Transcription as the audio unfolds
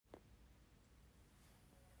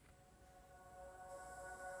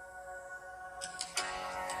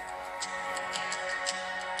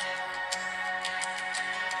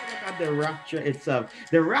the rapture itself?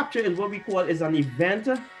 The rapture is what we call is an event.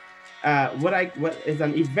 What is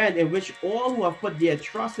an event in which all who have put their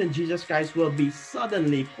trust in Jesus Christ will be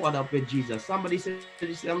suddenly caught up with Jesus. Somebody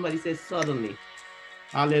says suddenly.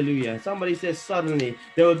 Hallelujah. Somebody says suddenly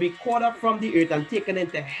they will be caught up from the earth and taken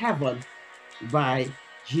into heaven by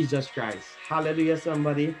Jesus Christ. Hallelujah,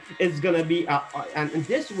 somebody. It's going to be, and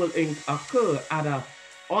this will occur at a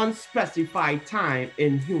unspecified time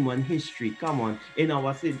in human history. Come on, in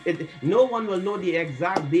our city. No one will know the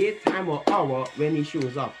exact day, time, or hour when he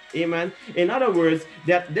shows up. Amen. In other words,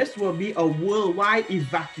 that this will be a worldwide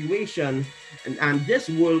evacuation, and this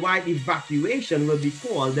worldwide evacuation will be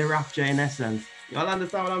called the rapture in essence. Y'all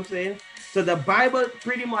understand what I'm saying? So the Bible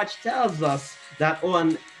pretty much tells us that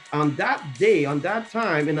on that day, on that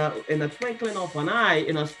time, in a twinkling of an eye,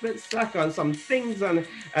 in a split second, some things and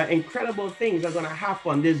incredible things are going to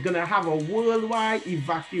happen. There's going to have a worldwide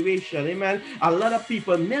evacuation. Amen. A lot of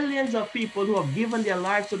people, millions of people who have given their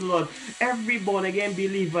lives to the Lord, every born again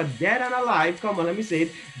believer, dead and alive, come on, let me say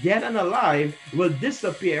it, dead and alive, will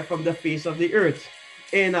disappear from the face of the earth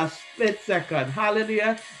in a split second.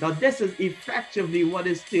 Hallelujah. Now this is effectively what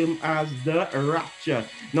is termed as the rapture.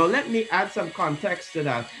 Now let me add some context to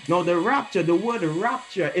that. Now the rapture, the word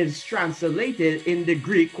rapture is translated in the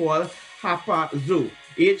Greek called hapazo.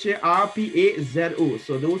 Harpazo.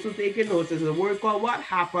 So those who taking notes, is a word called what?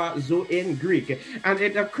 Hapazo in Greek. And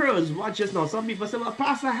it occurs, watch this now. Some people say, well,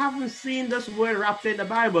 Pastor, I haven't seen this word rapture in the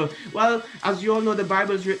Bible. Well, as you all know, the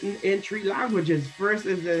Bible is written in 3 languages. First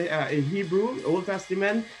is in Hebrew, Old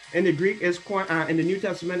Testament. In the Greek is in the New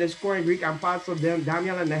Testament is Korean Greek, and parts of them,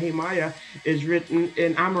 Daniel and Nehemiah, is written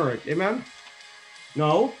in Amharic. Amen.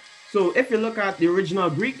 No. So if you look at the original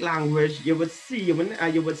Greek language, you would see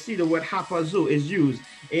the word hapazo is used.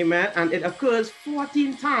 Amen. And it occurs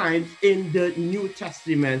 14 times in the New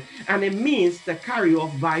Testament. And it means to carry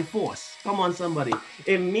off by force. Come on, somebody.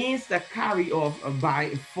 It means to carry off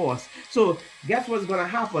by force. So guess what's going to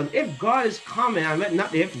happen? If God is coming, and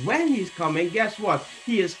not if, when he's coming, guess what?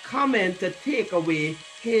 He is coming to take away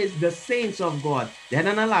the saints of God, dead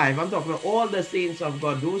and alive. I'm talking about all the saints of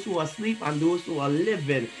God, those who are asleep and those who are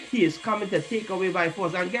living. He is coming to take away by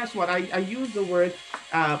force. And guess what? I use the word,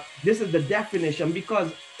 this is the definition,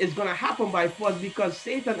 because it's going to happen by force, because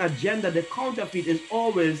Satan's agenda, the counterfeit, is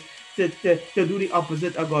always to do the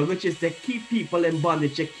opposite of God, which is to keep people in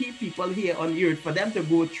bondage, to keep people here on earth, for them to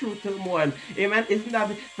go through turmoil. Amen. Isn't that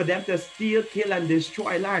for them to steal, kill, and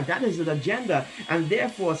destroy life? That is the agenda. And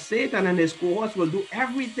therefore, Satan and his cohorts will do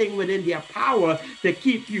everything within their power to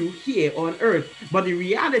keep you here on earth. But the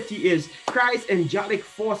reality is, Christ's angelic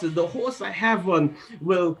forces, the hosts of heaven,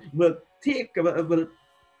 will take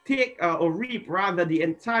or reap rather the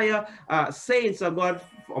entire saints of God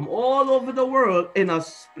from all over the world in a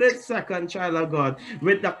split second, child of God,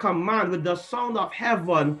 with the command, with the sound of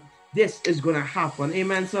heaven. This is going to happen.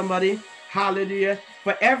 Amen, somebody. Hallelujah.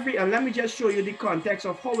 For every, and let me just show you the context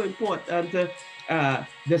of how important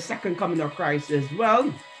the second coming of Christ is.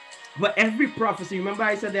 Well, for every prophecy, remember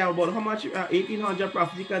I said there are about how much? 1,800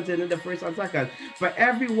 prophecy concerning the first and second. For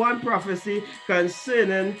every one prophecy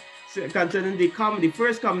concerning the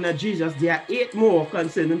first coming of Jesus, there are 8 more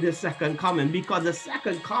concerning the second coming, because the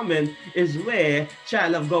second coming is where,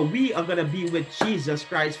 child of God, we are going to be with Jesus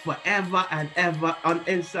Christ forever and ever,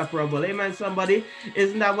 inseparable. Amen, somebody.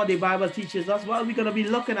 Isn't that what the Bible teaches us? Well, we're going to be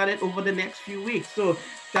looking at it over the next few weeks. So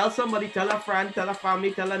tell somebody, tell a friend, tell a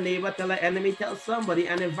family, tell a neighbor, tell an enemy, tell somebody,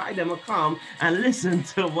 and invite them to come and listen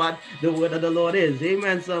to what the word of the Lord is.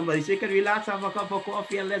 Amen, somebody. So you can relax, have a cup of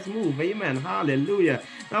coffee, and let's move. Amen. Hallelujah.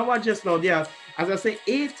 Now, what just now there, as I say,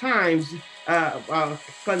 8 times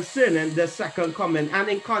concerning the second coming. And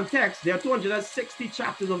in context, there are 260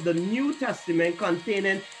 chapters of the New Testament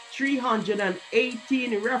containing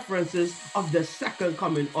 318 references of the second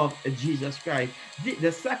coming of Jesus Christ.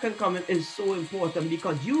 The second coming is so important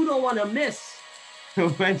because you don't want to miss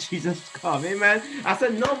when Jesus comes. Amen. I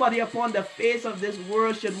said nobody upon the face of this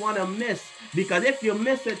world should want to miss, because if you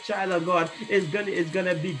miss it, child of God, it's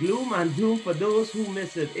gonna be gloom and doom for those who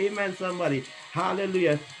miss it. Amen, somebody.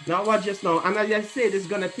 Hallelujah. Now watch just now, and as I said, it's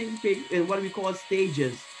gonna take place in what we call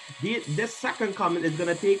stages. This second coming is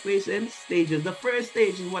going to take place in stages. The first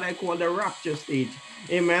stage is what I call the rapture stage.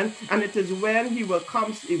 Amen. And it is when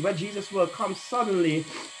when Jesus will come suddenly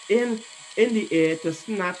in the air to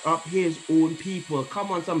snatch up his own people.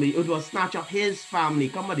 Come on, somebody. It will snatch up his family.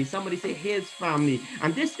 Come on, somebody say his family.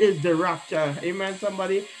 And this is the rapture. Amen,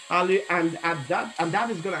 somebody. And that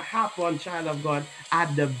is going to happen, child of God,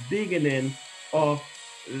 at the beginning of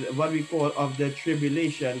what we call of the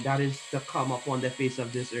tribulation that is to come upon the face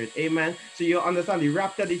of this earth. Amen. So you understand the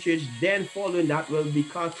rapture of the church, then following that will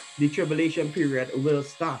because the tribulation period will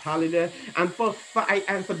start. Hallelujah. And for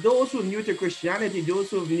those who are new to Christianity,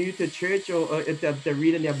 those who are new to church or to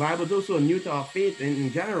reading their Bible, those who are new to our faith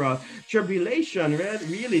in general, tribulation,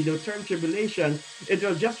 really the term tribulation, it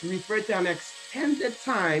will just refer to an extended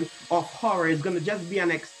time of horror. It's going to just be an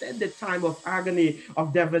extended time of agony,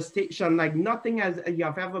 of devastation, like nothing as you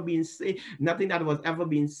have ever been seen, nothing that was ever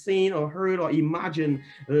been seen or heard or imagined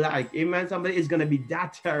like. Amen. Somebody is going to be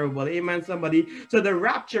that terrible. Amen. Somebody. So the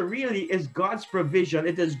rapture really is God's provision.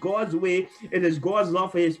 It is God's way. It is God's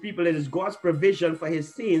love for his people. It is God's provision for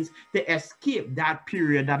his saints to escape that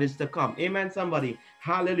period that is to come. Amen. Somebody.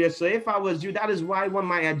 Hallelujah. So if I was you, that is why one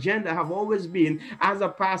my agenda have always been as a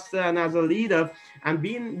pastor and as a leader and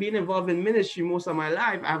being involved in ministry most of my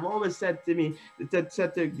life. I've always said to the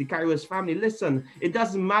Kairos family, listen, it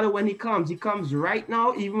doesn't matter when he comes. He comes right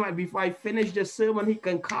now. Even before I finish the sermon, he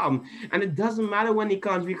can come. And it doesn't matter when he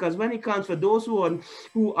comes, because when he comes, for those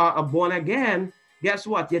who are born again, guess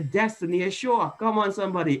what? Your destiny is sure. Come on,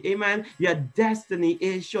 somebody. Amen. Your destiny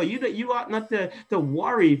is sure. You ought not to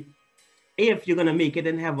worry if you're going to make it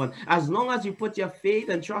in heaven, as long as you put your faith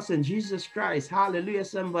and trust in Jesus Christ. Hallelujah,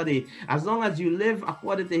 somebody. As long as you live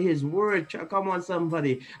according to his word, come on,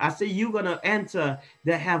 somebody. I say you're going to enter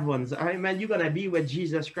the heavens. Amen. You're going to be with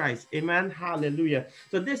Jesus Christ. Amen. Hallelujah.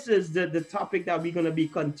 So this is the topic that we're going to be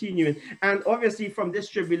continuing. And obviously from this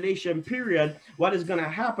tribulation period, what is going to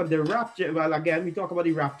happen? The rapture, well, again, we talk about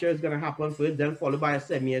the rapture is going to happen first, then followed by a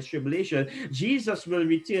 7-year tribulation. Jesus will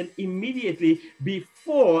return immediately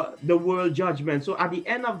before the world judgment. So at the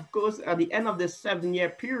end of the 7-year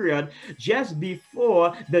period, just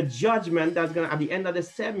before the judgment that's gonna at the end of the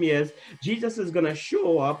 7 years, Jesus is gonna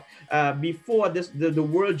show up before the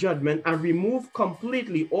world judgment and remove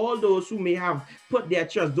completely all those who may have put their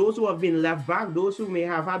trust, those who have been left back, those who may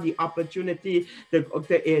have had the opportunity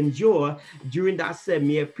to endure during that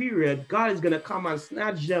 7-year period. God is gonna come and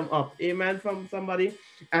snatch them up, amen, from somebody,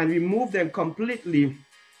 and remove them completely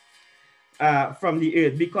from the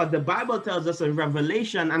earth, because the Bible tells us in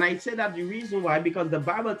Revelation, and I say that the reason why, because the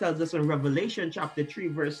Bible tells us in Revelation chapter 3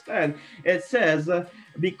 verse 10, it says,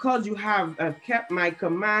 because you have kept my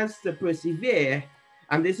commands to persevere,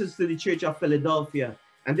 and this is to the church of Philadelphia,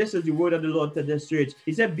 and this is the word of the Lord to this church.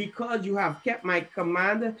 He said, because you have kept my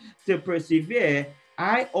command to persevere,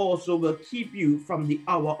 I also will keep you from the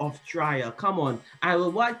hour of trial. Come on. I will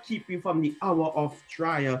what? Keep you from the hour of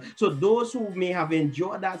trial. So those who may have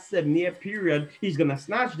enjoyed that 7-year period, he's going to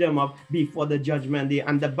snatch them up before the judgment day.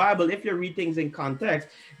 And the Bible, if you read things in context,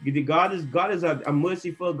 God is a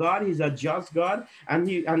merciful God. He's a just God.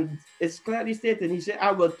 And it's clearly stated. He said,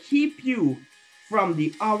 I will keep you from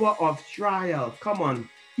the hour of trial. Come on.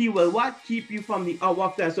 He will what? Keep you from the hour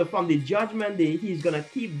of trial. So from the judgment day, he's going to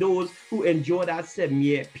keep those who enjoy that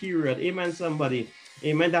 7-year period. Amen, somebody.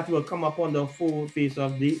 Amen. That will come upon the full face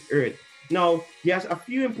of the earth. Now, there's a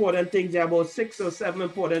few important things. There are about 6 or 7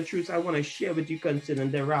 important truths I want to share with you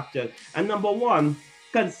concerning the rapture. And number one,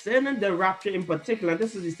 concerning the rapture in particular,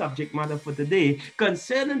 this is the subject matter for today.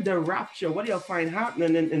 Concerning the rapture, what you'll find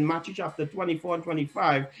happening in Matthew chapter 24 and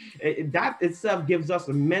 25, that itself gives us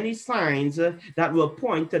many signs that will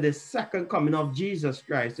point to the second coming of Jesus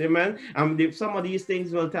Christ. Amen. Some of these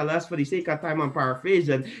things will tell us, for the sake of time, I'm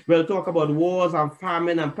paraphrasing, we'll talk about wars and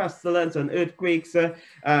famine and pestilence and earthquakes,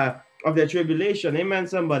 of the tribulation. Amen,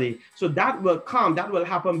 somebody. So that will come, that will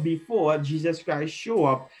happen before Jesus Christ show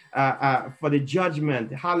up for the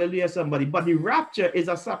judgment. Hallelujah, somebody. But the rapture is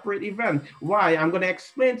a separate event. Why? I'm going to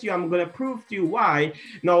explain to you. I'm going to prove to you why.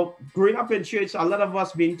 Now, growing up in church, a lot of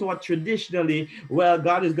us being taught traditionally, well,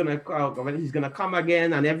 God is going to he's going to come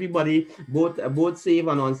again, and everybody, both saved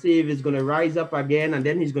and unsaved, is going to rise up again, and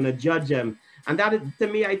then he's going to judge them. And that is, to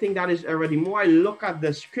me, I think that is already, the more I look at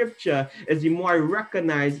the scripture, is the more I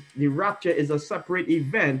recognize the rapture is a separate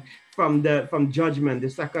event from judgment, the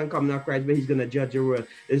second coming of Christ, where he's going to judge the world.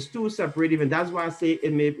 It's 2 separate events. That's why I say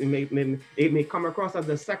it may come across as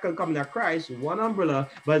the second coming of Christ, one umbrella,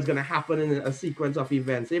 but it's going to happen in a sequence of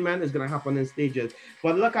events. Amen. It's going to happen in stages.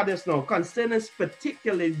 But look at this now. Concerning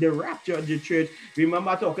particularly the rapture of the church,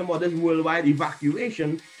 remember talking about this worldwide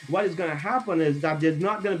evacuation. What is going to happen is that there's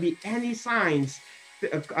not going to be any signs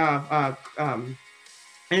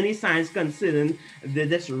concerning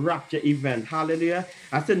this rapture event. Hallelujah.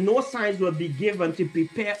 I said no signs will be given to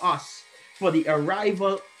prepare us for the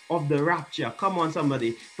arrival of the rapture. Come on,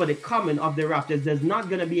 somebody. For the coming of the rapture, there's not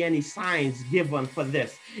going to be any signs given for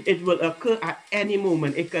this. It will occur at any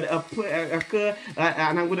moment. It could occur,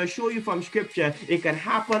 and I'm going to show you from scripture, it can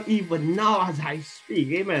happen even now as I speak.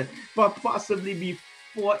 Amen. But possibly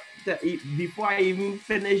before I even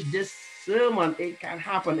finish this sermon, it can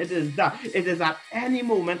happen. It is that. It is at any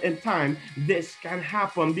moment in time this can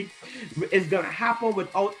happen. It's going to happen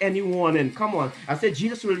without any warning. Come on. I said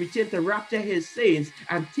Jesus will return to rapture his saints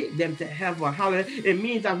and take them to heaven. Hallelujah. It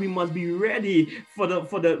means that we must be ready for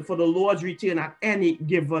the Lord's return at any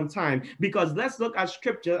given time. Because let's look at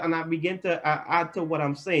scripture, and I begin to add to what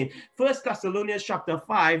I'm saying. 1 Thessalonians chapter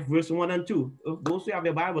 5 verse 1 and 2. Those who have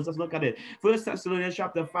your Bibles, let's look at it. 1 Thessalonians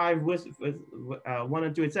chapter 5 verse 1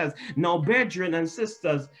 and 2. It says, now brethren and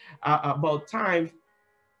sisters, about times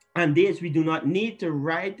and days we do not need to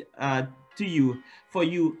write to you, for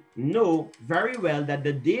you know very well that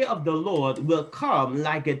the day of the Lord will come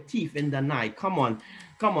like a thief in the night. Come on.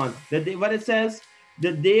 The day, what it says,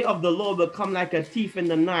 the day of the Lord will come like a thief in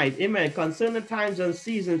the night. Amen. Concerning times and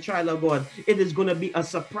seasons, child of God, it is going to be a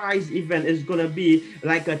surprise event. It's going to be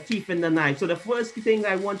like a thief in the night. So the first thing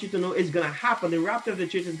I want you to know is going to happen. The rapture of the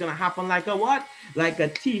church is going to happen like a what? Like a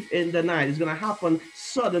thief in the night. It's going to happen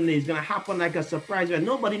suddenly. It's going to happen like a surprise event.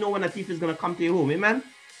 Nobody knows when a thief is going to come to your home. Amen.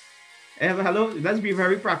 Hello, let's be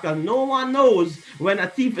very practical. No one knows when a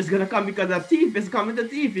thief is going to come, because a thief is coming. The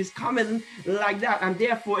thief is coming like that, and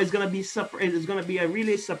therefore it's going to be surprise. It's going to be a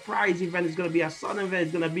really surprise event. It's going to be a sudden event.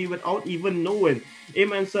 It's going to be without even knowing.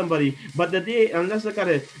 Amen, somebody. But the day, and let's look at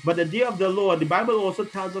it. But the day of the Lord, the Bible also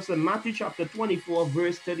tells us in Matthew chapter 24,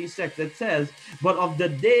 verse 36, it says, but of the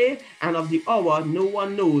day and of the hour no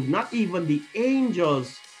one knows, not even the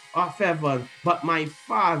angels of heaven, but my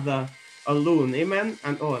Father alone. Amen.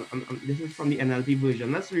 And this is from the NLT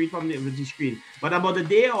version. Let's read from the screen. But about the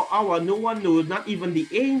day or hour no one knows, not even the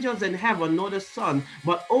angels in heaven nor the Son,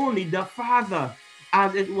 but only the Father.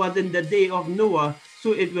 As it was in the day of Noah,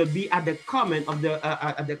 so it will be at the coming of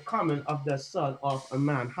the Son of a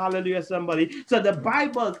Man. Hallelujah, somebody. So the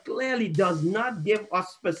Bible clearly does not give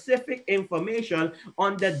us specific information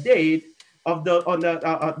on the date of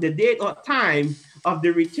the date or time of the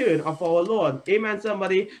return of our Lord. Amen,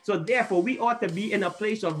 somebody. So therefore we ought to be in a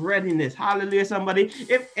place of readiness. Hallelujah, somebody.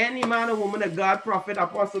 If any man or woman of God, prophet,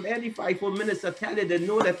 apostle, any fivefold minister tell you they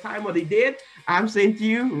know the time or the date, I'm saying to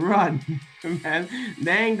you, run. Man,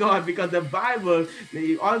 thank God, because the Bible,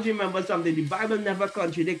 always remember something, the Bible never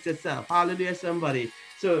contradicts itself. Hallelujah, somebody.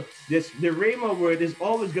 So the Rhema word is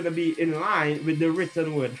always going to be in line with the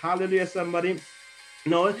written word. Hallelujah, somebody.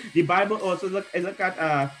 No, the Bible also look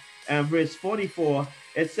at verse 44.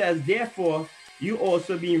 It says, therefore, you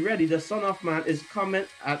also being ready, the Son of Man is coming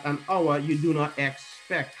at an hour you do not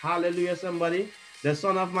expect. Hallelujah, somebody. The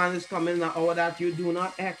Son of Man is coming in an hour that you do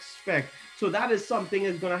not expect. So that is something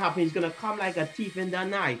that's going to happen. He's going to come like a thief in the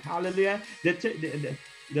night. Hallelujah.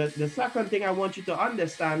 The second thing I want you to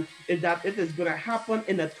understand is that it is going to happen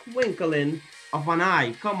in a twinkling of an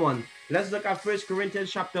eye. Come on. Let's look at 1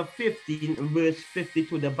 Corinthians chapter 15, verse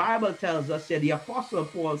 52. The Bible tells us here, the Apostle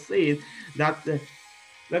Paul says that,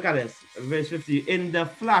 look at this, verse 50, in the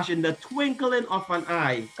flash, in the twinkling of an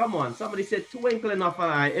eye. Come on, somebody said twinkling of an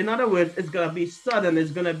eye. In other words, it's going to be sudden.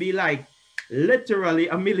 It's going to be like literally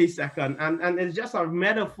a millisecond. And it's just a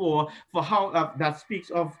metaphor for how that speaks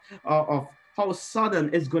of how sudden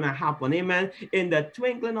it's going to happen. Amen. In the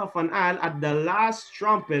twinkling of an eye, at the last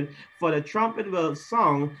trumpet, for the trumpet will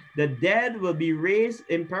sound, the dead will be raised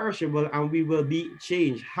imperishable, and we will be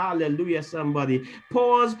changed. Hallelujah, somebody.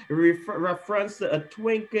 Paul's reference to a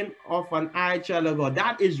twinkling of an eye, child of God.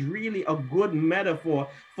 That is really a good metaphor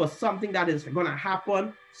for something that is going to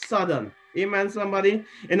happen sudden. Amen, somebody.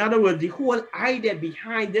 In other words, the whole idea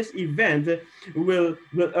behind this event will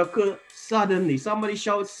occur suddenly. Somebody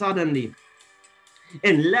shout suddenly.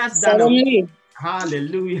 In less than a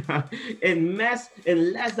hallelujah. In less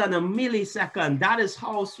than a millisecond. That is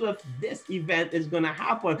how swift this event is going to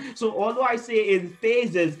happen. So although I say in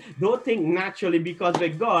phases, don't think naturally, because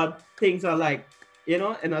with God, things are like, you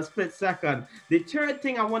know, in a split second. The third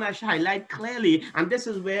thing I want to highlight clearly, and this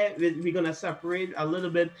is where we're going to separate a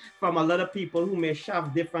little bit from a lot of people who may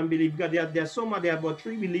have different beliefs, because there's about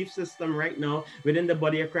 3 belief systems right now within the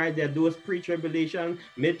body of Christ. There are those pre-tribulation,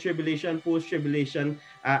 mid-tribulation, post-tribulation,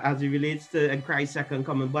 as it relates to Christ's second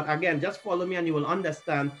coming. But again, just follow me and you will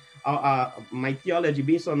understand my theology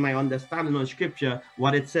based on my understanding on scripture,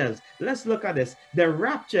 what it says. Let's look at this. The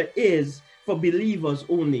rapture is for believers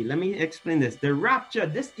only. Let me explain this. The rapture,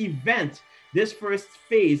 this event This first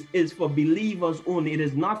phase is for believers only. It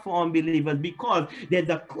is not for unbelievers, because there's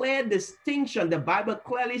a clear distinction. The Bible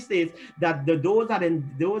clearly states that those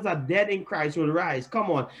are dead in Christ will rise.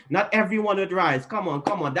 Come on, not everyone would rise. Come on,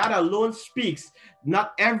 come on. That alone speaks.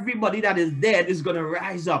 Not everybody that is dead is going to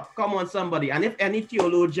rise up. Come on, somebody. And if any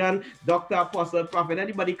theologian, doctor, apostle, prophet,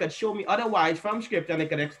 anybody could show me otherwise from scripture and they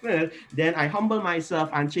could explain it, then I humble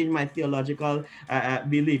myself and change my theological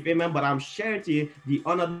belief. Amen. But I'm sharing to you the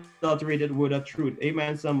unadulterated word of truth.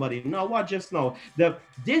 Amen, somebody. Now, what just now?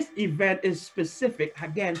 This event is specific,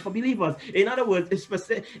 again, for believers. In other words, it's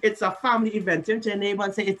specific. It's a family event. Turn to your neighbor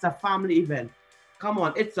and say, it's a family event. Come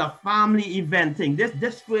on, it's a family event thing.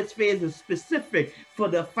 This first phase is specific for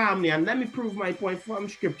the family. And let me prove my point from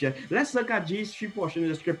scripture. Let's look at these three portions of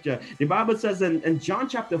the scripture. The Bible says in John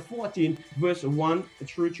chapter 14, verse 1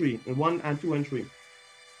 through 3, 1 and 2 and 3.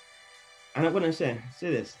 And I'm going to say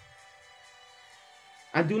this.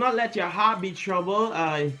 And do not let your heart be troubled.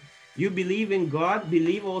 You believe in God,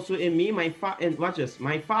 believe also in me. Watch this.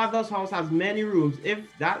 My Father's house has many rooms. If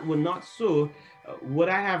that were not so, would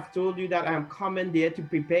I have told you that I am coming there to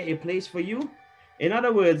prepare a place for you? In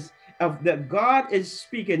other words, that God is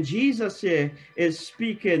speaking, Jesus here is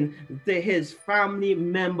speaking to his family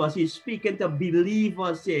members. He's speaking to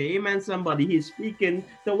believers here. Amen, somebody. He's speaking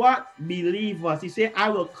to what? Believers. He said, I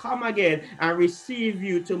will come again and receive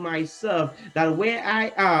you to myself, that where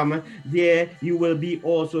I am, there you will be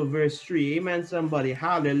also. Verse 3. Amen, somebody.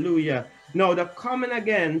 Hallelujah. Now, the coming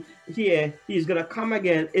again here, he's going to come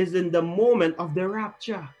again, is in the moment of the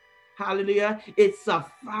rapture. Hallelujah. It's a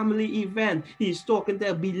family event. He's talking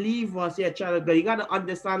to believers here, child of God. You got to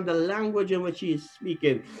understand the language in which he is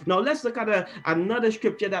speaking. Now, let's look at another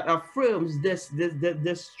scripture that affirms this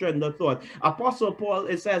trend of thought. Apostle Paul,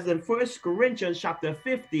 it says in 1 Corinthians chapter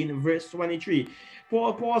 15, verse 23.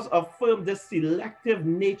 Paul affirmed the selective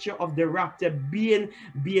nature of the rapture being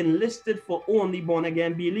listed for only born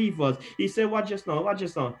again believers. He said, what just now?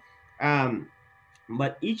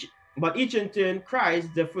 But each in turn Christ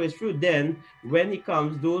the first fruit. Then when he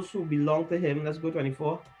comes, those who belong to him. Let's go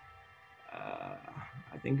 24.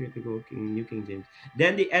 I think we could go New King James.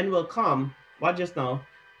 Then the end will come. What just now?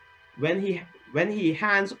 When he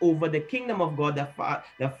hands over the kingdom of God,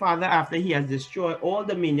 the Father, after he has destroyed all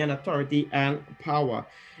dominion, authority, and power.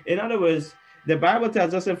 In other words, the Bible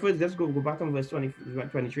tells us in first, let's go back to verse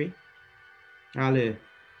 23. Hallelujah.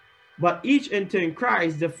 But each in turn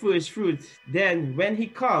Christ the first fruit. Then when he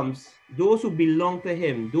comes, those who belong to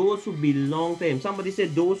him, somebody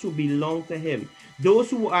said those who belong to him, those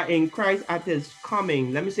who are in Christ at his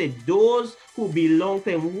coming. Let me say, those who belong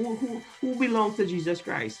to him. Who belongs to Jesus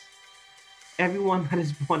Christ? Everyone that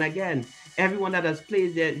is born again, everyone that has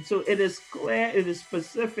placed there. So it is clear, it is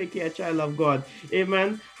specific here, child of God.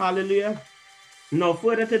 Amen. Hallelujah. Now,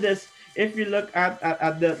 further to this, if you look at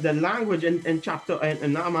the language in chapter,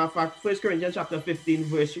 and matter of fact, 1 Corinthians chapter 15,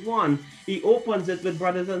 verse 1, he opens it with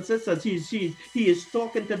brothers and sisters. He is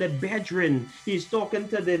talking to the brethren. He's talking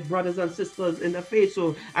to the brothers and sisters in the faith.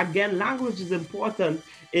 So again, language is important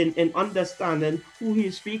in understanding who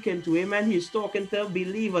he's speaking to. Amen. He's talking to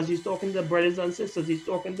believers. He's talking to brothers and sisters. He's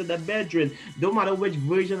talking to the brethren. No matter which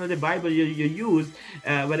version of the Bible you use,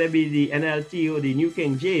 whether it be the NLT or the New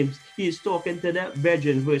King James, he's talking to the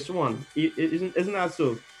brethren. Verse 1. Isn't that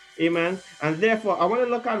so? Amen. And therefore, I want to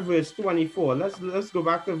look at verse 24. Let's go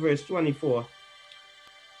back to verse 24.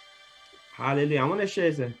 Hallelujah. I want to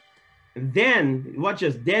share this. Then, watch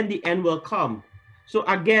this. Then the end will come. So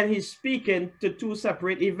again, he's speaking to two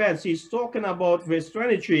separate events. He's talking about verse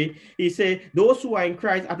 23. He said, those who are in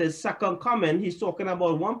Christ at his second coming, he's talking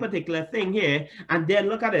about one particular thing here. And then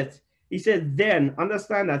look at it. He said, then,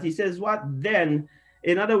 understand that. He says, what then?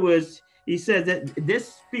 In other words, he says that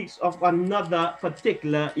this speaks of another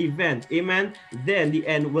particular event. Amen. Then the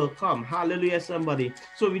end will come. Hallelujah, somebody.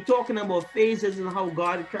 So we're talking about phases and how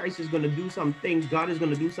Christ is going to do some things. God is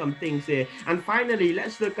going to do some things here. And finally,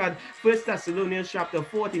 let's look at 1 Thessalonians chapter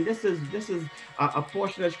 14. This is a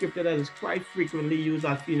portion of scripture that is quite frequently used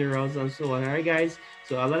at funerals and so on. All right, guys.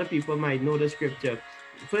 So a lot of people might know the scripture.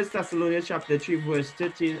 1 Thessalonians chapter 3, verse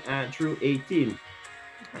 13 through 18.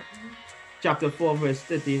 Chapter 4, verse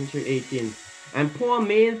 13 through 18. And Paul's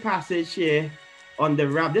main passage here on the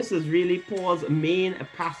rapture. This is really Paul's main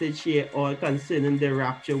passage here on concerning the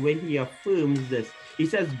rapture, where he affirms this. He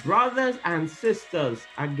says, brothers and sisters,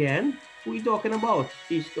 again, who are you talking about?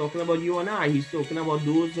 He's talking about you and I. He's talking about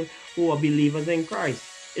those who are believers in Christ.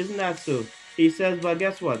 Isn't that so? He says, but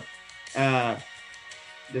guess what? The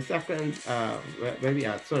second, where we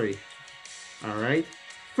at? Sorry. All right.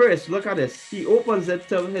 First, look at this. He opens it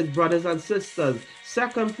to his brothers and sisters.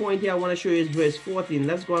 Second point here I want to show you is verse 14.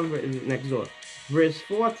 Let's go on next door. Verse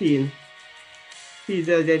 14, he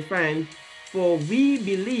says, they find, for we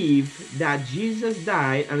believe that Jesus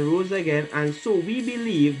died and rose again, and so we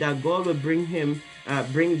believe that God will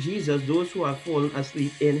bring Jesus, those who are fallen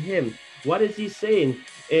asleep in him. What is he saying?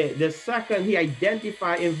 The second, he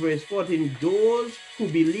identified in verse 14, those who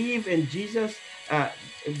believe in Jesus,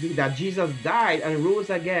 that Jesus died and rose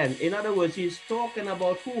again. In other words, he's talking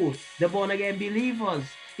about who? The born again believers.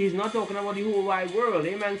 He's not talking about the whole wide world.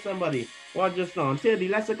 Amen, somebody. Well, just now.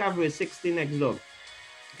 Let's look at verse 16 next door.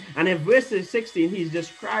 And in verse 16, he's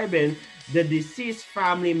describing the deceased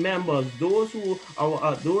family members, those who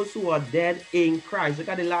are dead in Christ. Look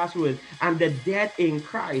at the last word. And the dead in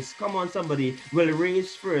Christ, come on somebody, will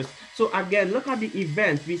raise first. So again, look at the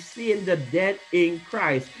events. We see in the dead in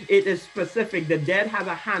Christ. It is specific. The dead has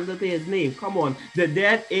a handle to his name. Come on. The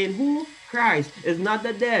dead in who? Christ is not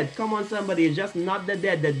the dead. Come on, somebody. It's just not the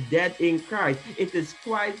dead. The dead in Christ. It is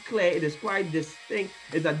quite clear. It is quite distinct.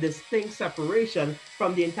 It's a distinct separation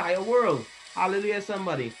from the entire world. Hallelujah,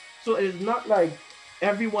 somebody. So it is not like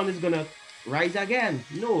everyone is going to rise again.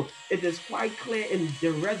 No, it is quite clear in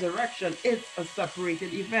the resurrection. It's a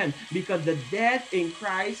separated event because the dead in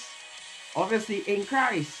Christ, obviously in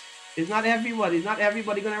Christ, it's not everybody. It's not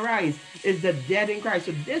everybody going to rise. It's the dead in Christ.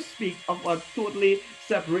 So this speaks of a totally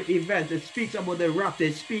separate event. It speaks about the rapture.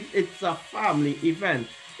 It's a family event.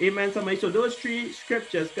 Amen, somebody. So those three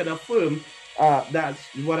scriptures can affirm that's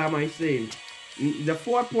what am I saying. The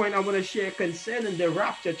fourth point I want to share concerning the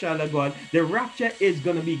rapture, child of God. The rapture is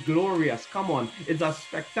going to be glorious. Come on. It's a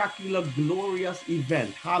spectacular, glorious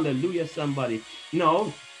event. Hallelujah, somebody.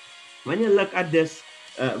 Now, when you look at this,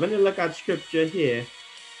 when you look at scripture here,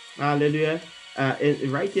 hallelujah,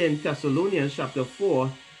 right here in Thessalonians chapter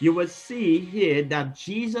 4, you will see here that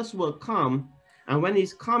Jesus will come. And when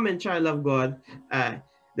he's coming, child of God,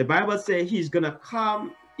 the Bible says he's going to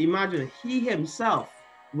come. Imagine, he himself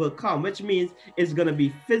will come, which means it's going to be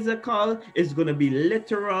physical, it's going to be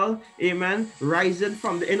literal, amen, rising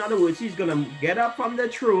from in other words, he's going to get up from the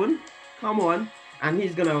throne, come on, and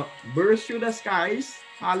he's going to burst through the skies.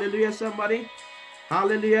 Hallelujah, somebody.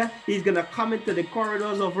 Hallelujah. He's going to come into the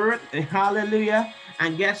corridors of earth. Hallelujah.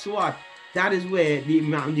 And guess what? That is where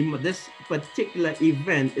this particular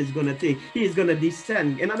event is going to take. He's going to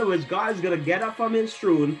descend. In other words, God is going to get up from his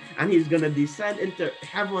throne and he's going to descend into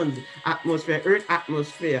heaven's atmosphere, earth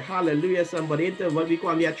atmosphere. Hallelujah, somebody. Into what we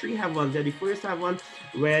call, there are three heavens. There, the first heaven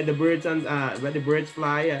where the birds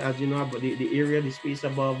fly, as you know, but the area, the space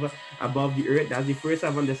above the earth. That's the first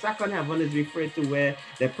heaven. The second heaven is referred to where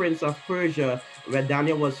the prince of Persia, where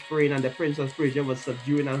Daniel was praying and the prince of Persia was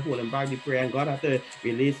subduing and holding back the prayer, and God had to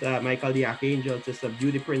release Michael the archangel to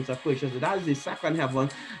subdue the prince of Persia. So that is the second heaven.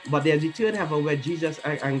 But there's the third heaven where Jesus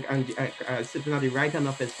sitting at the right hand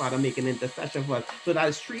of his Father making intercession for us. So that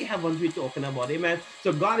is three heavens we're talking about. Amen.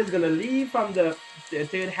 So God is going to leave from the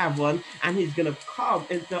third heaven and he's going to come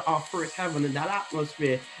into our first heaven in that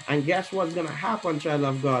atmosphere. And guess what's going to happen, child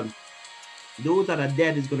of God? Those that are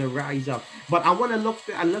dead is going to rise up. But I want to look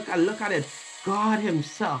at it. God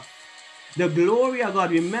himself, the glory of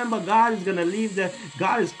God. Remember, God is going to leave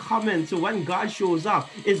God is coming. So when God shows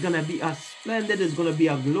up, it's going to be a splendid, it's going to be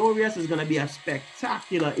a glorious, it's going to be a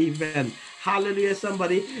spectacular event. Hallelujah,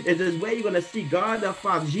 somebody. It is where you're going to see God the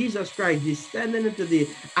Father, Jesus Christ, descending into the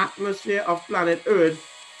atmosphere of planet Earth,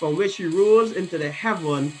 from which he rose into the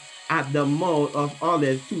heaven at the Mount of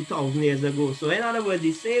Olives 2,000 years ago. So in other words,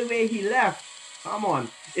 the same way he left, come on,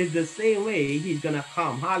 it's the same way he's going to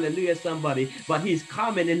come. Hallelujah, somebody. But he's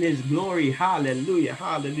coming in his glory. Hallelujah,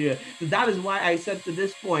 hallelujah. So that is why I said to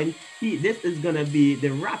this point, this is going to be, the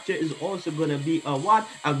rapture is also going to be a what?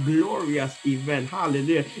 A glorious event.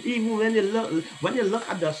 Hallelujah. Even when you look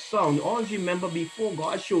at the song, always remember before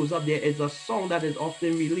God shows up, there is a song that is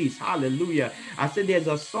often released. Hallelujah. I said there's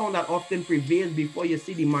a song that often prevails before you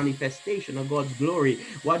see the manifestation of God's glory.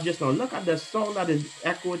 What just now? Look at the song that is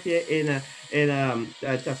echoed here in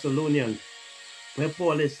Thessalonians, where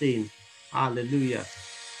Paul is saying, hallelujah.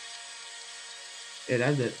 Yeah,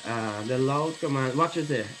 that's it. The loud command. Watch it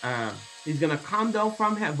there. He's going to come down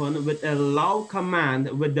from heaven with a loud command,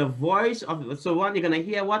 with the voice of, so what you're going to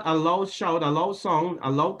hear, what? A loud shout, a loud song,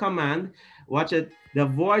 a loud command. Watch it. The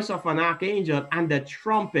voice of an archangel and the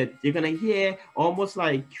trumpet. You're going to hear almost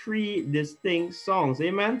like three distinct songs.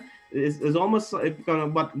 Amen. It's almost gonna,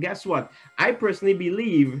 but guess what? I personally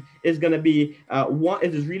believe it's gonna be one.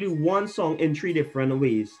 It is really one song in three different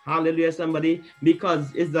ways. Hallelujah, somebody,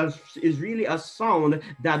 because it's really a sound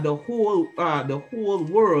that the whole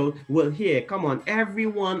world will hear. Come on,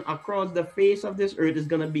 everyone across the face of this earth is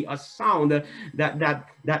gonna be a sound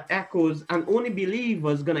that echoes, and only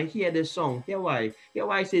believers gonna hear this song. Hear why? Hear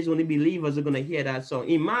why it says only believers are gonna hear that song.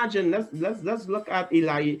 Imagine, let's look at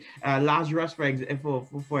Lazarus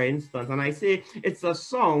for instance, and I say it's a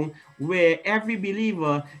song where every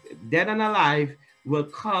believer, dead and alive, will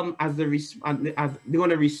come as as they're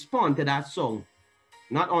gonna respond to that song.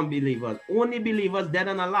 Not unbelievers, only believers, dead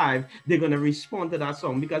and alive, they're going to respond to that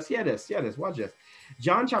song. Because hear this, watch this.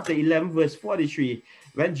 John chapter 11, verse 43.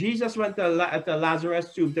 When Jesus went to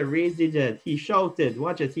Lazarus' tomb to raise the dead, he shouted,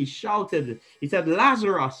 watch it, he shouted, he said,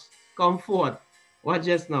 Lazarus, come forth. Watch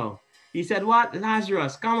this now. He said, what?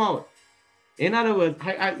 Lazarus, come out. In other words,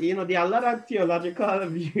 there are a lot of theological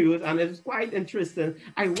views, and it's quite interesting.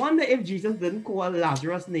 I wonder if Jesus didn't call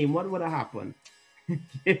Lazarus' name, what would have happened?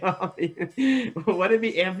 You know, what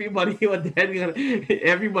if everybody was dead?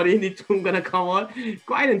 Everybody in the tomb gonna come out?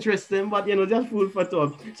 Quite interesting, but just food for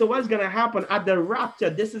thought. So what's gonna happen at the rapture?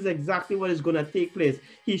 This is exactly what is gonna take place.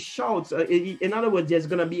 He shouts. In other words, there's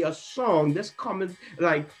gonna be a song. This common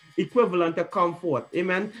like equivalent to comfort.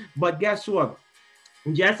 Amen. But guess what?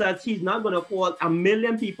 Just as he's not gonna call a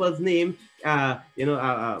million people's name,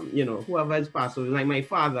 whoever is passed away, like my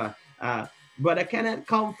father. Brother Kenneth,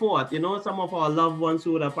 come forth. Some of our loved ones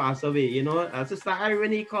who would have passed away. Sister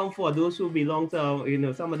Irene, come forth. Those who belong to,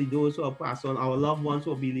 those who have passed on, our loved ones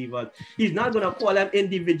who are believers. He's not gonna call an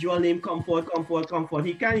individual name, come forth, come forth, come forth.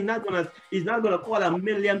 He's not gonna call a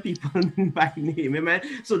million people by name. Amen.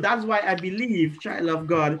 So that's why I believe, child of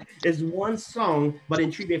God, is one song, but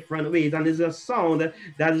in three different ways, and it's a sound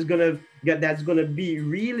that's gonna be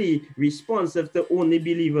really responsive to only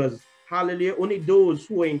believers. Hallelujah. Only those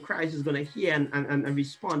who are in Christ is going to hear and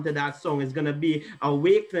respond to that song. It's going to be a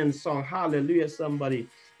awakening song. Hallelujah, somebody.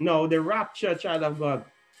 No, the rapture, child of God,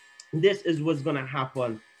 this is what's going to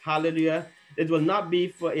happen. Hallelujah. It will not be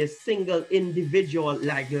for a single individual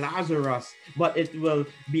like Lazarus, but it will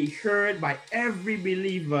be heard by every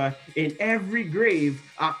believer in every grave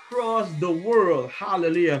across the world.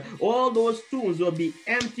 Hallelujah. All those tombs will be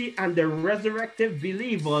empty, and the resurrected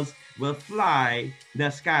believers will fly the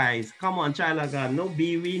skies. Come on, child of God. No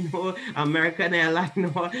BW, no American Airlines,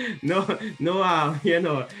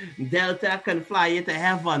 no, Delta can fly you to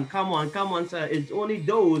heaven. Come on, sir. It's only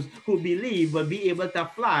those who believe will be able to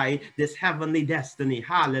fly this heavenly destiny.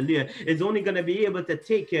 Hallelujah. It's only going to be able to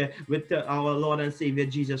take you with our Lord and Savior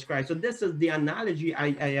Jesus Christ. So this is the analogy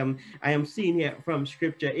I am seeing here from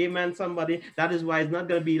Scripture. Amen, somebody. That is why it's not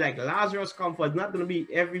going to be like Lazarus comfort. It's not going to be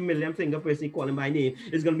every million finger person calling by name.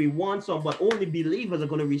 It's going to be one song, but only believers are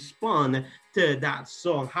going to respond to that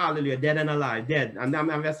song. Hallelujah. Dead and alive. Dead. And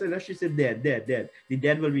I'm saying, she said dead. The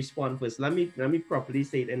dead will respond first. Let me properly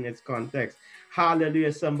say it in its context.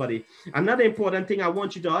 Hallelujah, somebody. Another important thing I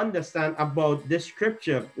want you to understand about this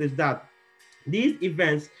scripture is that these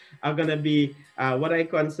events are going to be what I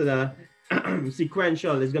consider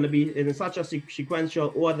sequential. Is going to be in such a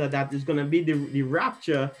sequential order that is going to be the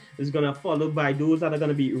rapture is going to follow by those that are going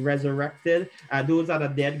to be resurrected, those that are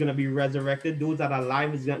dead going to be resurrected, those that are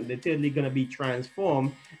alive is thirdly going to be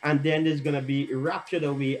transformed, and then there's going to be raptured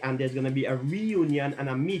away, and there's going to be a reunion and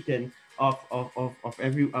a meeting of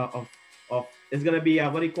it's going to be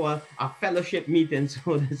what do you call a fellowship meeting,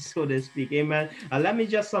 so to speak. Amen. Let me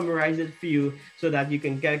just summarize it for you so that you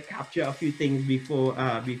can capture a few things before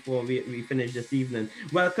we finish this evening.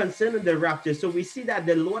 Well, concerning the rapture, so we see that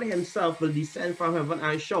the Lord himself will descend from heaven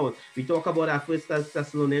and shout. We talk about that First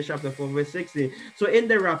Thessalonians chapter 4 verse 16. So in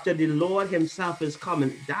the rapture, the Lord himself is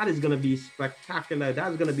coming. That is going to be spectacular.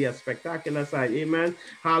 That's going to be a spectacular sight. Amen.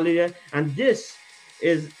 Hallelujah. And this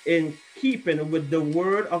is in keeping with the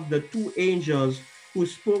word of the two angels who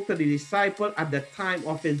spoke to the disciple at the time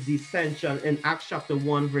of his descension in Acts chapter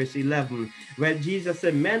 1 verse 11, where Jesus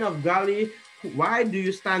said, men of Galilee, why do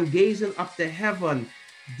you stand gazing up to heaven?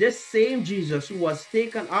 This same Jesus who was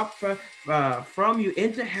taken up from you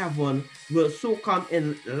into heaven will so come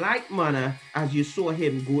in like manner as you saw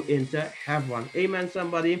him go into heaven. Amen,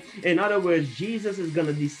 somebody. In other words, Jesus is going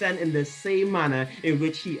to descend in the same manner in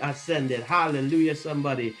which he ascended. Hallelujah,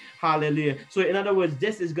 somebody. Hallelujah. So in other words,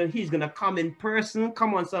 he's going to come in person.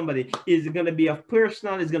 Come on, somebody. He's going to be a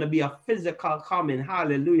personal, it's going to be a physical coming.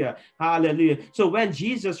 Hallelujah. Hallelujah. So when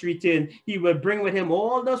Jesus returned, he will bring with him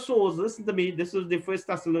all the souls. Listen to me. This is the First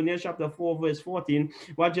Thessalonians chapter 4 verse 14.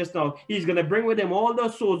 Watch just now. He's going to bring with him all the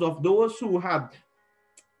souls of those who have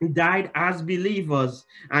died as believers.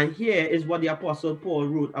 And here is what the Apostle Paul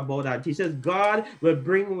wrote about that. He says, God will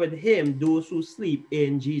bring with him those who sleep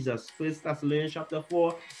in Jesus. First Thessalonians chapter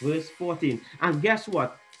 4, verse 14. And guess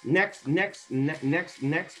what? Next,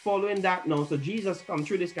 following that now. So Jesus come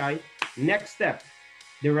through the sky. Next step,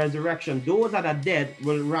 the resurrection. Those that are dead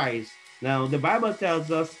will rise. Now, the Bible tells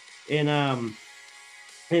us in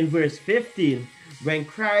verse 15, when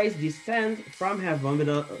Christ descends from heaven with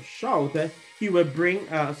a shout, he will bring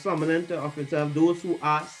summoning to of himself those who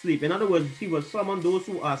are asleep. In other words, he will summon those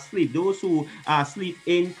who are asleep, those who are asleep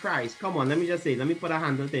in Christ. Come on, let me just say, let me put a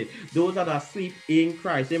hand on it. Those that are asleep in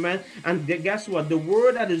Christ. Amen. And guess what? The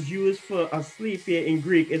word that is used for asleep here in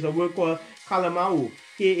Greek is a word called kalamao,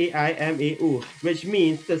 Kaimao, which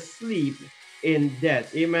means to sleep in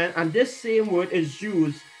death. Amen. And this same word is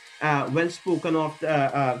used when spoken of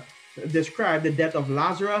describe the death of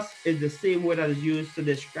Lazarus, is the same word that is used to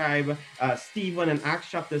describe Stephen in Acts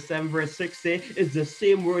chapter 7 verse 60. Is the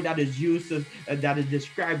same word that is used to, that it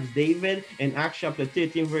describes David in Acts chapter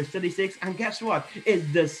 13 verse 36. And guess what?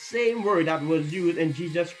 It's the same word that was used in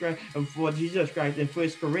Jesus Christ for Jesus Christ in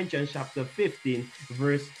 1 Corinthians chapter 15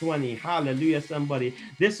 verse 20. Hallelujah, somebody.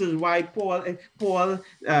 This is why Paul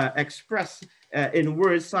expressed in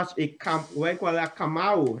words such a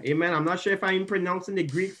kamao. Amen. I'm not sure if I'm pronouncing the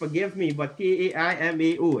Greek, forgive me, but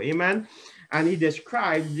Kaimao. Amen. And he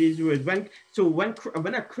describes these words.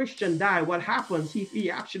 When a Christian dies, what happens? He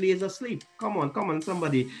actually is asleep. Come on,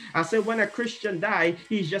 somebody. I said when a Christian dies,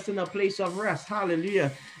 he's just in a place of rest.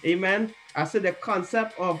 Hallelujah. Amen. I said the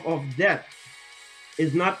concept of death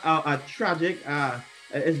is not a tragic,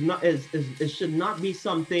 it should not be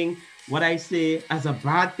something, what I say, as a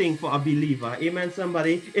bad thing for a believer. Amen,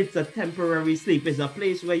 somebody. It's a temporary sleep. It's a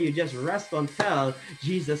place where you just rest until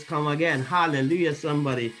Jesus come again. Hallelujah,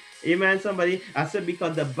 somebody. Amen, somebody. I said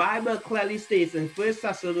because the Bible clearly states in 1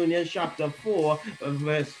 Thessalonians chapter 4,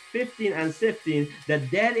 verse 15 and 16, the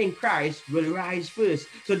dead in Christ will rise first.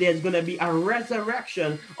 So there's going to be a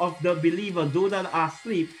resurrection of the believer, those that are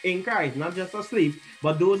asleep in Christ, not just asleep,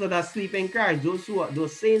 but those that are asleep in Christ,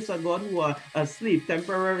 those saints of God who are asleep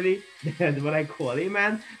temporarily. That's what I call,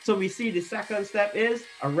 amen. So we see the second step is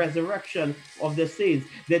a resurrection of the saints.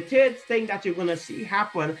 The third thing that you're going to see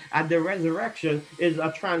happen at the resurrection is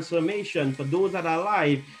a transformation for those that are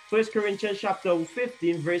alive. 1 Corinthians chapter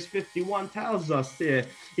 15 verse 51 tells us here,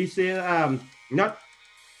 he said, not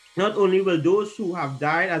only will those who have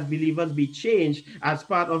died as believers be changed as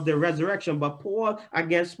part of the resurrection, but Paul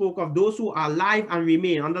again spoke of those who are alive and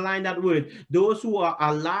remain. Underline that word. Those who are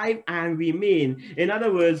alive and remain. In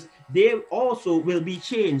other words, they also will be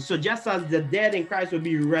changed. So just as the dead in Christ will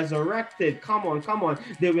be resurrected, come on,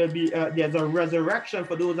 there will be there's a resurrection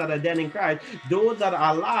for those that are dead in Christ. Those that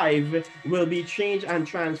are alive will be changed and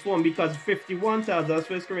transformed, because 51 tells us,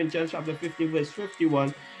 1 Corinthians chapter 15 verse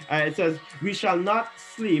 51, it says, we shall not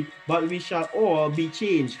sleep, but we shall all be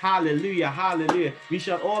changed. Hallelujah, hallelujah. We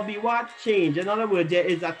shall all be what? Changed. In other words, there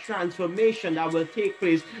is a transformation that will take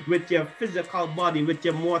place with your physical body, with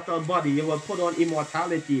your mortal body. You will put on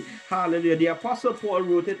immortality. Hallelujah. The Apostle Paul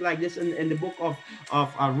wrote it like this in the book of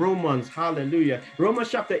Romans. Hallelujah. Romans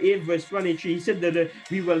chapter 8 verse 23. He said that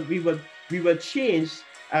we will change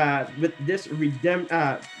with this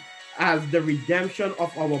as the redemption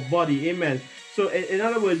of our body. Amen. So in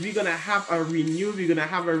other words, we're going to have a renewed, we're going to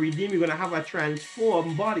have a redeemed, we're going to have a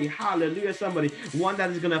transformed body. Hallelujah, somebody. One that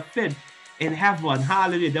is going to fit in heaven.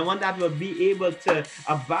 Hallelujah. The one that will be able to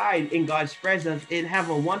abide in God's presence in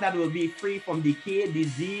heaven. One that will be free from decay,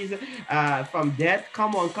 disease, from death.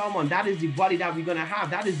 Come on. That is the body that we're going to have.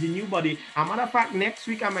 That is the new body. As a matter of fact, next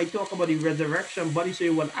week I might talk about the resurrection body, so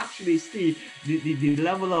you will actually see the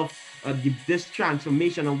level of this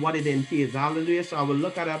transformation and what it entails. Hallelujah. So I will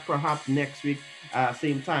look at that perhaps next week,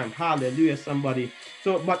 same time. Hallelujah, somebody.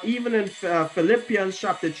 So, but even in Philippians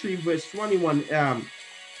chapter 3 verse 21,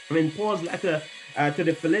 in Paul's letter to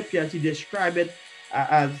the Philippians, he described it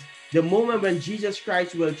as the moment when Jesus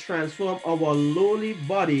Christ will transform our lowly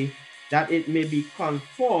body, that it may be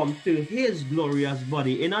conformed to his glorious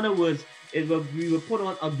body. In other words, we will put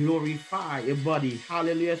on a glorified body.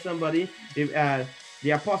 Hallelujah, somebody. The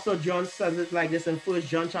Apostle John says it like this in 1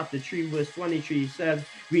 John chapter 3 verse 23. He says,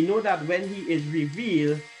 we know that when he is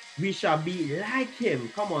revealed, we shall be like him.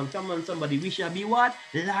 Come on, somebody. We shall be what?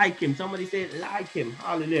 Like him. Somebody say like him.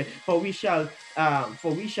 Hallelujah. For we shall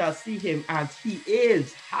see him as he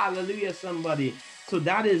is. Hallelujah, somebody. So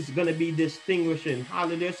that is going to be distinguishing.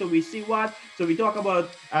 Hallelujah. So we see what? So we talk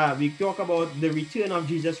about the return of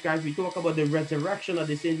Jesus Christ. We talk about the resurrection of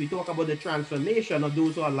the saints. We talk about the transformation of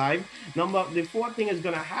those who are alive. The fourth thing is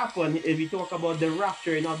going to happen is we talk about the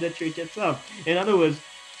rapture of the church itself. In other words,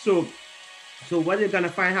 So what you're gonna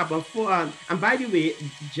find happen for, and by the way,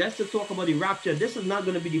 just to talk about the rapture, this is not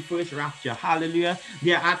gonna be the first rapture. Hallelujah!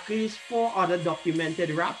 There are at least 4 other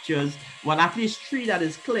documented raptures. Well, at least 3 that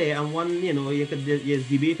is clear, and one, you could is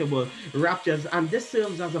debatable raptures, and this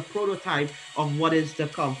serves as a prototype of what is to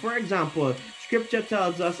come. For example, Scripture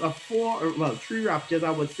tells us of 3 raptures,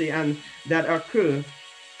 I would say, and that occur.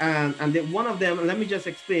 And one of them, let me just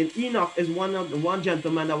explain. Enoch is one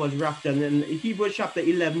gentleman that was raptured in Hebrews chapter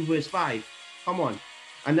 11, verse 5. Come on.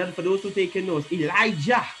 And then for those who taking notes,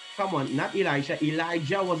 Elijah, come on, not Elisha.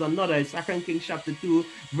 Elijah was another, 2 Kings chapter 2,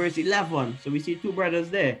 verse 11. So we see 2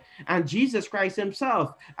 brothers there. And Jesus Christ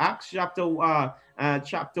himself, Acts chapter 1,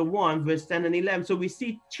 verse 10 and 11. So we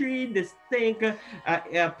see 3 distinct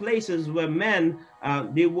places where men,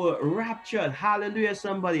 they were raptured. Hallelujah,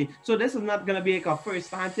 somebody. So this is not going to be like a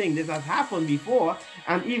first time thing. This has happened before.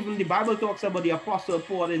 And even the Bible talks about the Apostle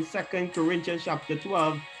Paul in 2 Corinthians chapter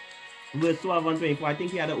 12, verse 12 and 24. I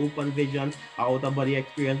think he had an open vision, out of body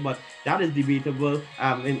experience, but that is debatable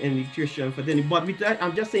in the Christian fraternity. But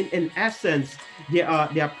I'm just saying, in essence, there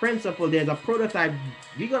are principles. There's a prototype.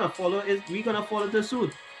 We're gonna follow the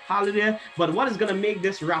suit. Hallelujah. But what is going to make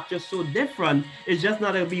this rapture so different is just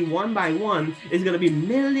not going to be one by one. It's going to be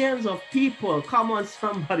millions of people. Come on,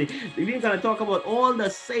 somebody. We're going to talk about all the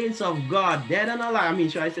saints of God, dead and alive. I mean,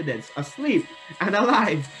 should I say dead? Asleep and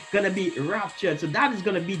alive, going to be raptured. So that is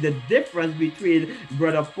going to be the difference between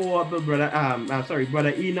Brother Paul, Brother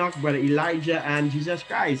Enoch, Brother Elijah, and Jesus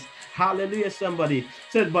Christ. Hallelujah, somebody.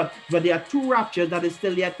 So, but there are 2 raptures that is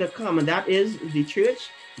still yet to come, and that is the church.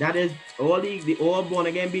 That is all the all born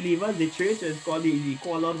again believers. The church is called the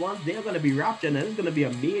called out ones. They're going to be raptured, and it's going to be a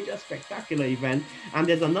major, spectacular event. And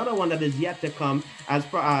there's another one that is yet to come, as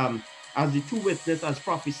the 2 witnesses as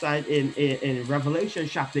prophesied in Revelation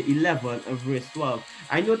chapter 11 verse 12.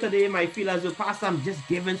 I know today you might feel as though, Pastor, I'm just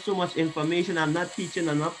giving so much information. I'm not teaching,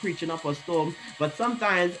 I'm not preaching up a storm. But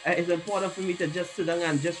sometimes it's important for me to just sit down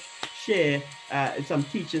and just share some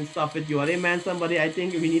teaching stuff with you. Amen, somebody. I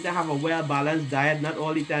think we need to have a well-balanced diet, not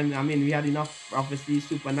all the time. I mean, we had enough prophecy,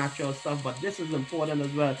 supernatural stuff, but this is important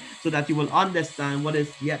as well, so that you will understand what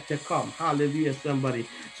is yet to come. Hallelujah, somebody.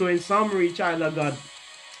 So in summary, child of God,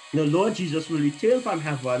 the Lord Jesus will return from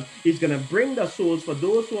heaven. He's going to bring the souls for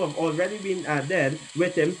those who have already been dead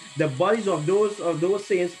with him. The bodies of those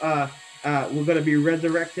saints we're going to be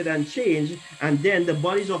resurrected and changed, and then the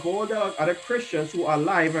bodies of all the other Christians who are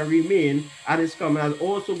alive and remain at his coming are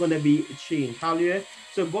also going to be changed. Hallelujah.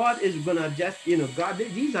 So God is going to just, God,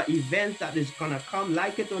 these are events that is going to come,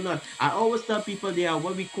 like it or not. I always tell people they are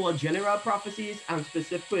what we call general prophecies and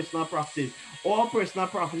specific personal prophecies. All personal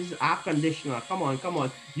prophecies are conditional. Come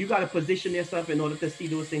on. You got to position yourself in order to see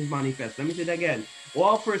those things manifest. Let me say that again.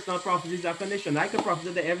 All personal prophecies are conditional. I can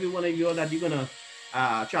prophesy to every one of you that you're going to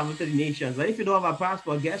travel to the nations. But if you don't have a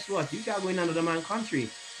passport, guess what? You can't go in another man's country.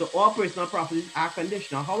 So all personal prophecies are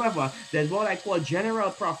conditional. However, there's what I call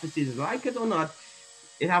general prophecies. Like it or not,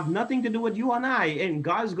 it have nothing to do with you and I, and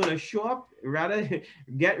God's going to show up, rather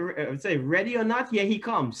say ready or not, here he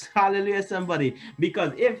comes. Hallelujah, somebody.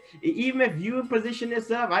 Because even if you position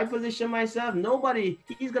yourself, I position myself,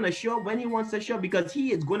 he's going to show up when he wants to show up, because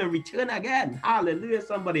he is going to return again. Hallelujah,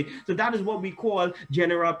 somebody. So that is what we call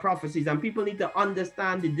general prophecies, and people need to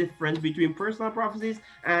understand the difference between personal prophecies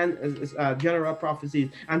and general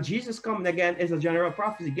prophecies. And Jesus coming again is a general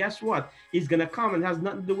prophecy. Guess what? He's going to come and has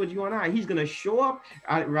nothing to do with you and I. He's going to show up.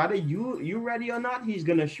 Rather you ready or not, he's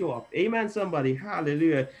gonna show up. Amen, somebody.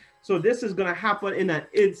 Hallelujah. So this is gonna happen in an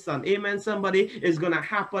instant. Amen, somebody. It's gonna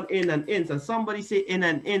happen in an instant. Somebody say in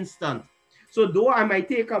an instant. So though I might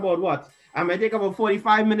take about what? I might take about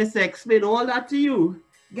 45 minutes to explain all that to you.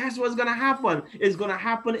 Guess what's gonna happen? It's gonna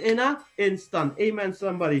happen in an instant. Amen,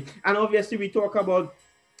 somebody. And obviously we talk about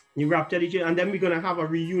the rapture, and then we're gonna have a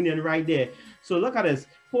reunion right there. So look at this.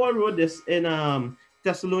 Paul wrote this in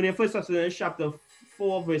First Thessalonians chapter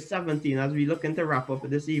 4 verse 17, as we look into wrap up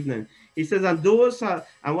this evening. He says, and those and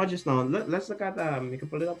watch this now. Let's look at you can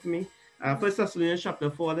pull it up for me. First Thessalonians chapter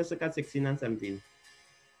 4, let's look at 16 and 17.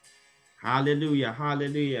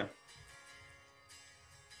 Hallelujah.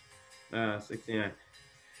 16.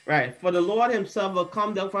 Right. For the Lord himself will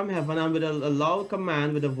come down from heaven, and with a loud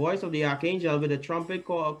command, with the voice of the archangel, with the trumpet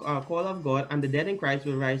call of God, and the dead in Christ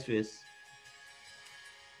will rise first.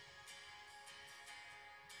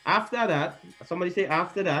 After that, somebody say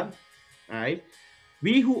after that, all right,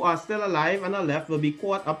 we who are still alive and are left will be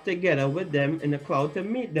caught up together with them in the cloud to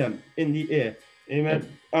meet them in the air.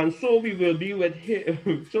 Amen. And so we will be with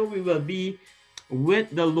him, so we will be with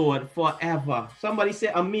the Lord forever. Somebody say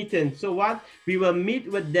a meeting. So what? We will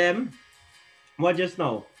meet with them. What just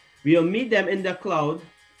now? We will meet them in the cloud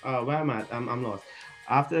Where am I? I'm lost.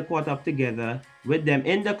 After the caught up together with them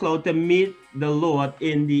in the cloud to meet the Lord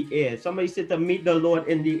in the air. Somebody said to meet the Lord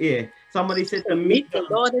in the air. Somebody said To to meet meet the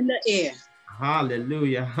Lord in the air.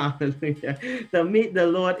 Hallelujah, hallelujah. To meet the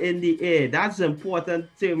Lord in the air. That's an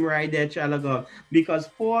important thing right there, child of God. Because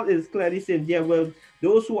Paul is clearly saying there will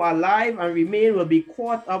those who are alive and remain will be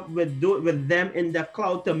caught up with them in the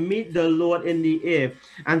cloud to meet the Lord in the air.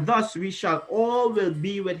 And thus we shall all will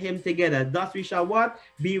be with him together. Thus we shall what?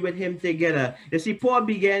 Be with him together. You see, Paul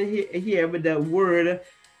began here with the word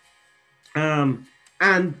um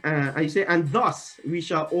and I say, and thus we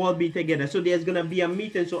shall all be together. So there's gonna be a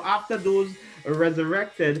meeting. So after those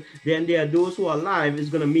resurrected, then there are those who are alive is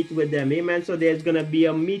gonna meet with them. Amen. So there's gonna be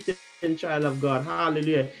a meeting, child of God.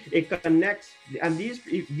 Hallelujah. It connects, and these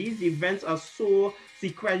events are so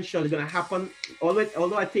sequential. It's gonna happen.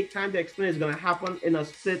 Although I take time to explain, it's gonna happen in a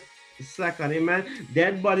split second. Amen.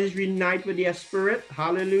 Dead bodies reunite with their spirit.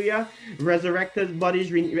 Hallelujah. Resurrected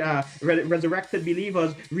believers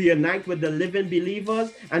reunite with the living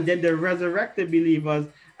believers, and then the resurrected believers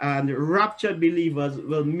and raptured believers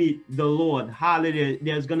will meet the Lord. Hallelujah.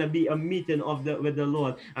 There's going to be a meeting of the with the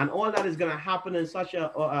Lord, and all that is going to happen in such a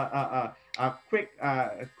quick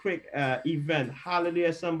event.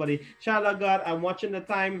 Hallelujah. Somebody, child of God, I'm watching the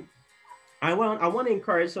time. I want to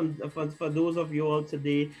encourage some for those of you all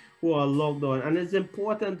today who are logged on, and it's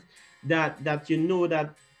important that you know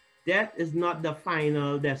that death is not the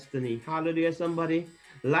final destiny. Hallelujah, somebody.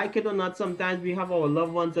 Like it or not, sometimes we have our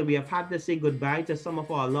loved ones and we have had to say goodbye to some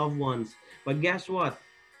of our loved ones. But guess what?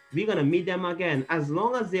 We're gonna meet them again. As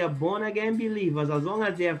long as they are born again believers, as long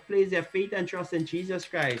as they have placed their faith and trust in Jesus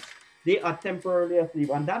Christ, they are temporarily asleep.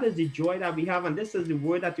 And that is the joy that we have. And this is the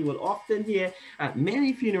word that you will often hear at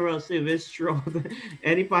many funeral services throughout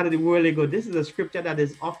any part of the world they go. This is a scripture that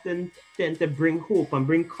is often tend to bring hope and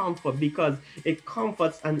bring comfort because it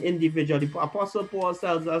comforts an individual. The Apostle Paul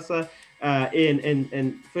tells us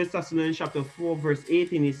in 1 Thessalonians chapter 4, verse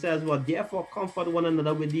 18, he says, well, therefore comfort one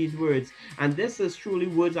another with these words. And this is truly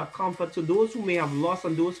words of comfort to those who may have lost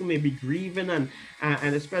and those who may be grieving and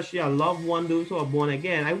especially a loved one, those who are born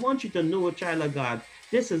again. I want you to know, child of God,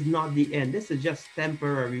 this is not the end. This is just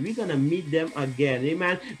temporary. We're going to meet them again.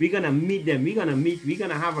 Amen. We're going to meet them. We're going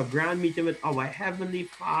to have a grand meeting with our Heavenly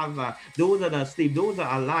Father. Those that are asleep, those that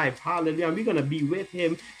are alive. Hallelujah. And we're going to be with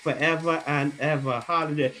Him forever and ever.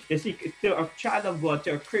 Hallelujah. You see, to a child of God,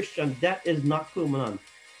 to a Christian, that is not permanent.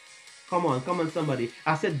 Come on, somebody.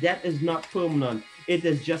 I said that is not permanent.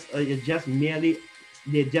 It's just merely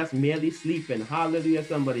they're just merely sleeping. Hallelujah,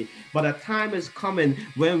 somebody. But a time is coming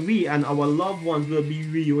when we and our loved ones will be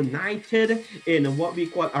reunited in what we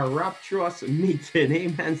call a rapturous meeting.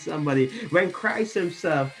 Amen, somebody. When Christ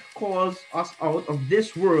Himself calls us out of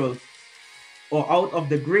this world or out of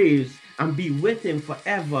the graves and be with Him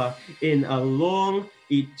forever in a long,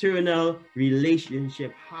 eternal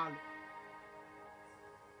relationship. Hallelujah.